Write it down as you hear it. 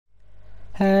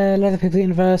Hello there people of the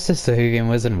universe, this is the Whovian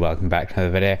Wizard and welcome back to another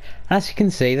video. And as you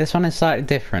can see, this one is slightly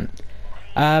different.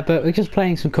 But we're just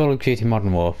playing some Call of Duty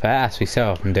Modern Warfare, as we so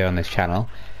often do on this channel.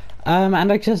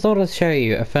 And I just thought I'd show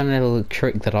you a fun little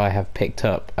trick that I have picked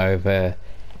up over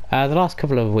the last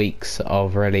couple of weeks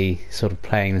of really sort of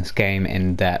playing this game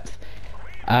in depth.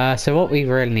 So what we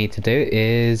really need to do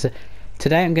is,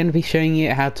 today I'm going to be showing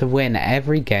you how to win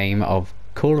every game of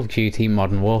Call of Duty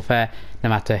Modern Warfare, no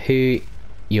matter who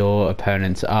your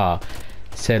opponents are.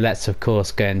 So let's of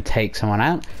course go and take someone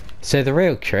out. So the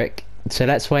real trick, so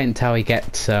let's wait until we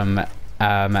get some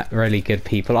really good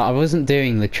people. I wasn't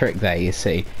doing the trick there, you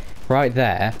see. Right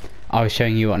there, I was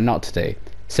showing you what not to do.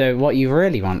 So what you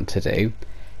really want to do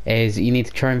is you need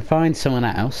to try and find someone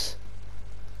else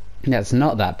that's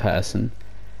not that person.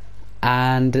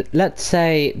 And let's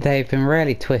say they've been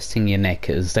really twisting your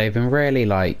knickers. They've been really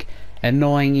like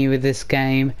annoying you with this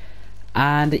game.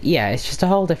 And yeah, it's just a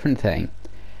whole different thing.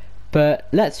 But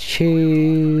let's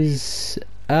choose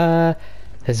there's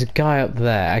a guy up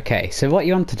there. Okay, so what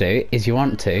you want to do is you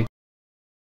want to